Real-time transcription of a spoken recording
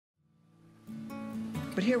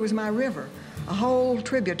But here was my river, a whole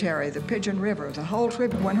tributary, the Pigeon River,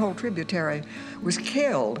 one whole tributary was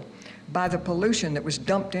killed by the pollution that was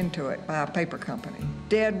dumped into it by a paper company.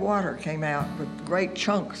 Dead water came out with great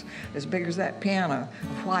chunks as big as that piano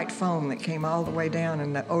of white foam that came all the way down,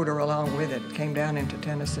 and the odor along with it came down into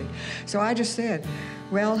Tennessee. So I just said,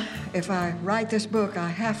 well, if I write this book, I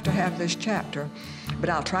have to have this chapter, but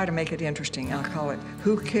I'll try to make it interesting. I'll call it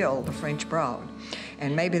Who Killed the French Broad?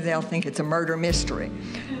 And maybe they'll think it's a murder mystery.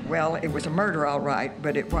 Well, it was a murder, all right,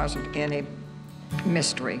 but it wasn't any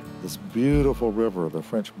mystery. This beautiful river, the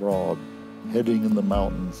French Broad, heading in the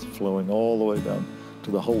mountains, flowing all the way down to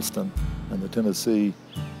the Holston and the Tennessee,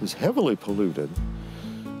 is heavily polluted.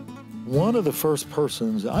 One of the first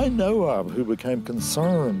persons I know of who became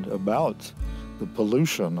concerned about the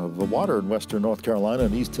pollution of the water in western North Carolina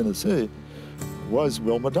and East Tennessee was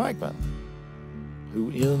Wilma Dykeman, who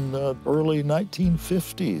in the early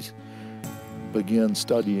 1950s began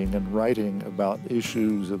studying and writing about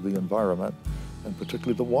issues of the environment, and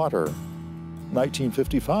particularly the water. In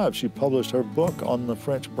 1955, she published her book on the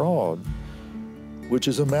French Broad, which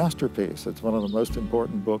is a masterpiece. It's one of the most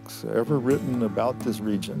important books ever written about this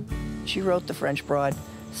region. She wrote the French Broad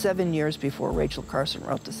 7 years before Rachel Carson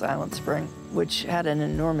wrote The Silent Spring, which had an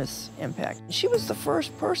enormous impact. She was the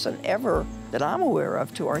first person ever that I'm aware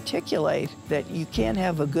of to articulate that you can't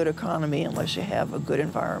have a good economy unless you have a good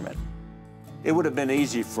environment. It would have been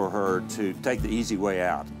easy for her to take the easy way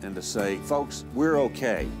out and to say, folks, we're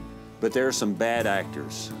okay, but there are some bad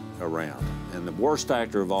actors around. And the worst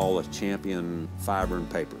actor of all is champion fiber and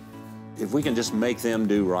paper. If we can just make them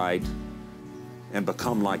do right and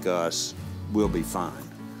become like us, we'll be fine.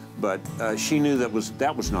 But she knew that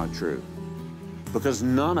was not true, because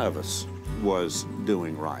none of us was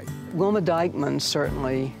doing right. Wilma Dykeman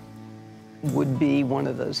certainly would be one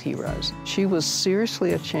of those heroes. She was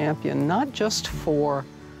seriously a champion, not just for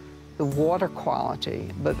the water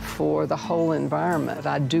quality, but for the whole environment.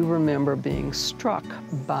 I do remember being struck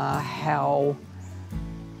by how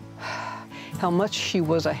much she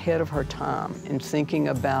was ahead of her time in thinking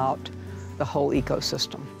about the whole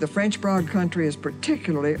ecosystem. The French Broad Country is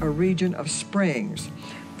particularly a region of springs.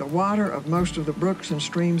 The water of most of the brooks and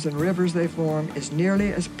streams and rivers they form is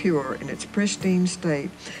nearly as pure in its pristine state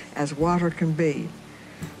as water can be.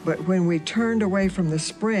 But when we turned away from the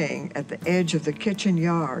spring at the edge of the kitchen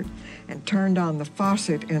yard and turned on the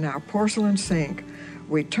faucet in our porcelain sink,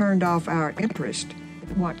 we turned off our interest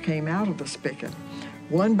in what came out of the spigot.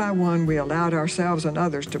 One by one, we allowed ourselves and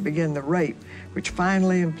others to begin the rape, which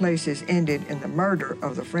finally in places ended in the murder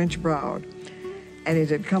of the French Broad. And it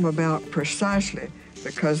had come about precisely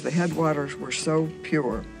because the headwaters were so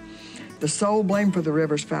pure. The sole blame for the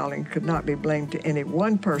river's fouling could not be blamed to any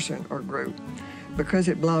one person or group. Because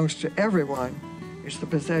it belongs to everyone, it's the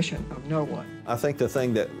possession of no one. I think the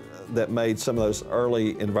thing that made some of those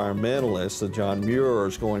early environmentalists, the John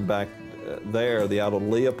Muirs going back there, the Aldo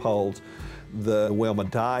Leopolds, the Wilma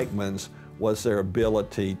Dykemans, was their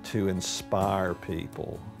ability to inspire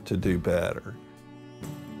people to do better.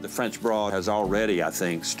 The French Broad has already, I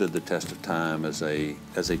think, stood the test of time as a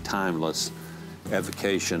timeless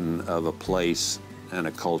evocation of a place and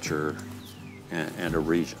a culture and a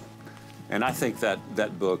region. And I think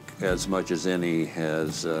that book, as much as any,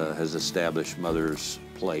 has established Mother's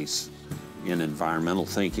place in environmental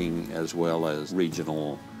thinking as well as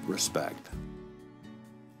regional respect.